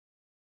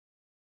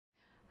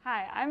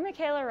Hi, I'm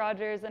Michaela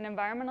Rogers, an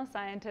environmental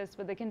scientist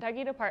with the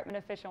Kentucky Department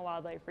of Fish and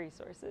Wildlife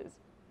Resources.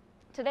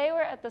 Today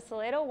we're at the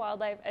Salato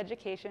Wildlife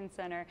Education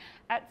Center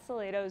at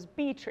Salato's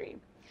Bee Tree.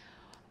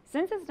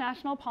 Since it's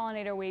National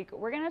Pollinator Week,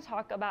 we're going to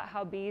talk about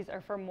how bees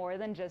are for more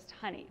than just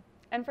honey.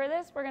 And for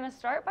this, we're going to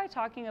start by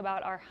talking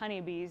about our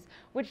honeybees,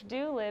 which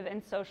do live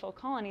in social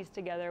colonies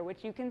together,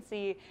 which you can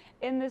see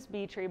in this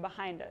bee tree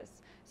behind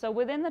us. So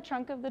within the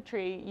trunk of the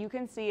tree, you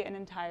can see an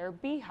entire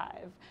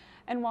beehive.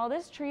 And while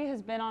this tree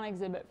has been on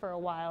exhibit for a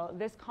while,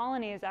 this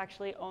colony is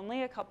actually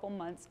only a couple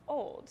months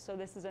old. So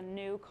this is a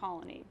new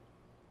colony.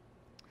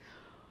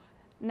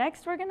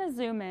 Next, we're going to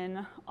zoom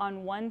in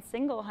on one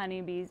single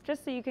honeybee,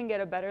 just so you can get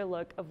a better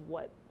look of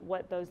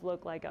what those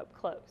look like up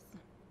close.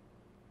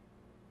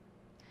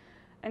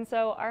 And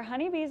so our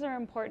honeybees are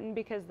important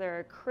because they're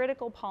a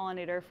critical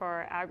pollinator for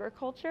our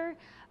agriculture.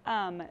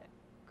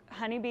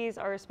 Honeybees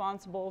are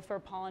responsible for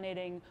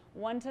pollinating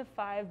 1 to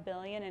 5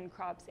 billion in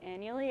crops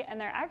annually, and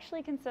they're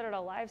actually considered a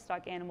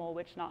livestock animal,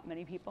 which not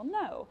many people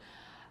know.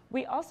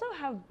 We also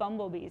have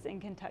bumblebees in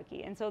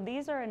Kentucky, and so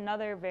these are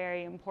another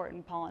very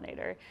important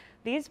pollinator.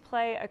 These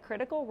play a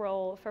critical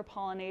role for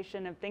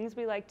pollination of things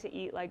we like to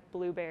eat, like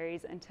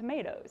blueberries and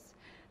tomatoes.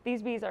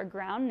 These bees are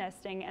ground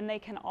nesting, and they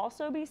can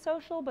also be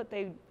social, but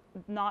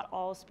not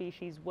all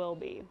species will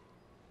be.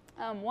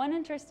 One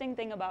interesting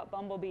thing about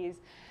bumblebees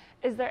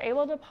is they're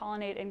able to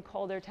pollinate in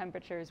colder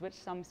temperatures, which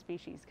some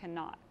species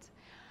cannot.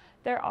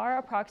 There are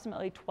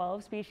approximately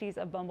 12 species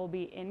of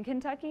bumblebee in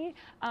Kentucky,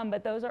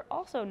 but those are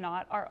also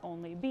not our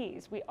only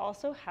bees. We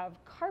also have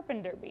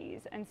carpenter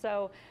bees, and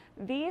so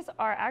these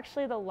are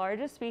actually the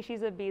largest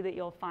species of bee that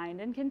you'll find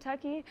in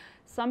Kentucky.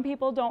 Some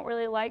people don't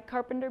really like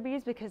carpenter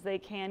bees because they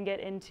can get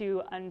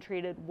into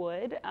untreated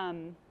wood,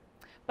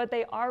 but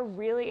they are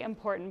really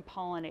important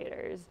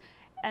pollinators.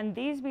 And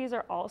these bees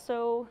are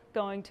also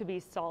going to be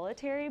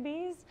solitary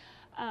bees.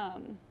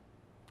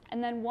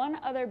 And then one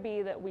other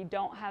bee that we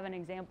don't have an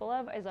example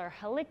of is our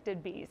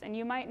halictid bees. And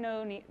you might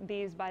know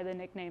these by the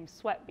nickname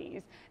sweat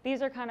bees.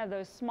 These are kind of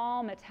those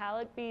small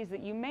metallic bees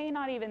that you may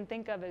not even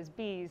think of as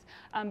bees,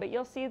 but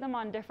you'll see them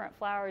on different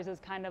flowers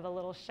as kind of a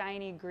little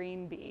shiny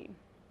green bee.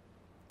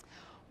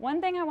 One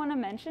thing I want to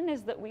mention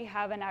is that we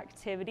have an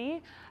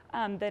activity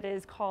that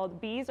is called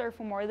Bees Are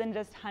for More Than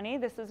Just Honey.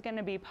 This is going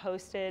to be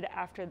posted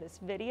after this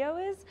video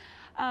is.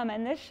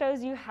 And this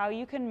shows you how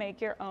you can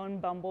make your own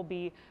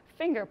bumblebee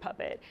finger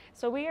puppet.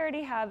 So we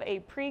already have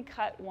a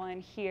pre-cut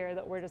one here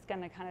that we're just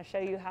going to kind of show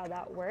you how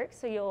that works.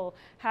 So you'll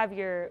have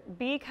your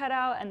bee cut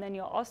out, and then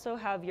you'll also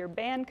have your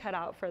band cut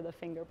out for the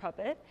finger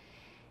puppet.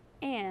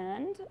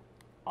 And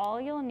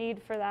all you'll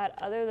need for that,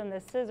 other than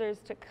the scissors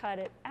to cut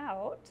it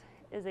out,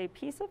 is a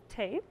piece of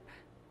tape,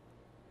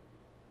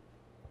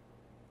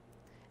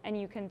 and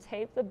you can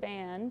tape the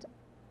band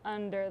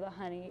under the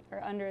honey or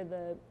under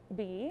the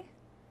bee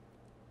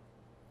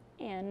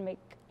and make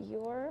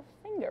your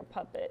finger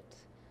puppet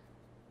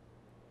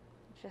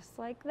just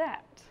like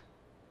that.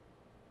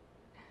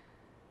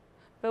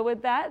 But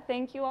with that,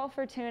 thank you all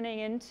for tuning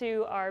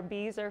into our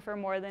Bees Are for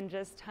More Than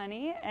Just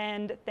Honey,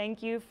 and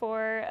thank you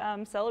for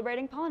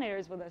celebrating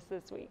pollinators with us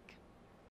this week.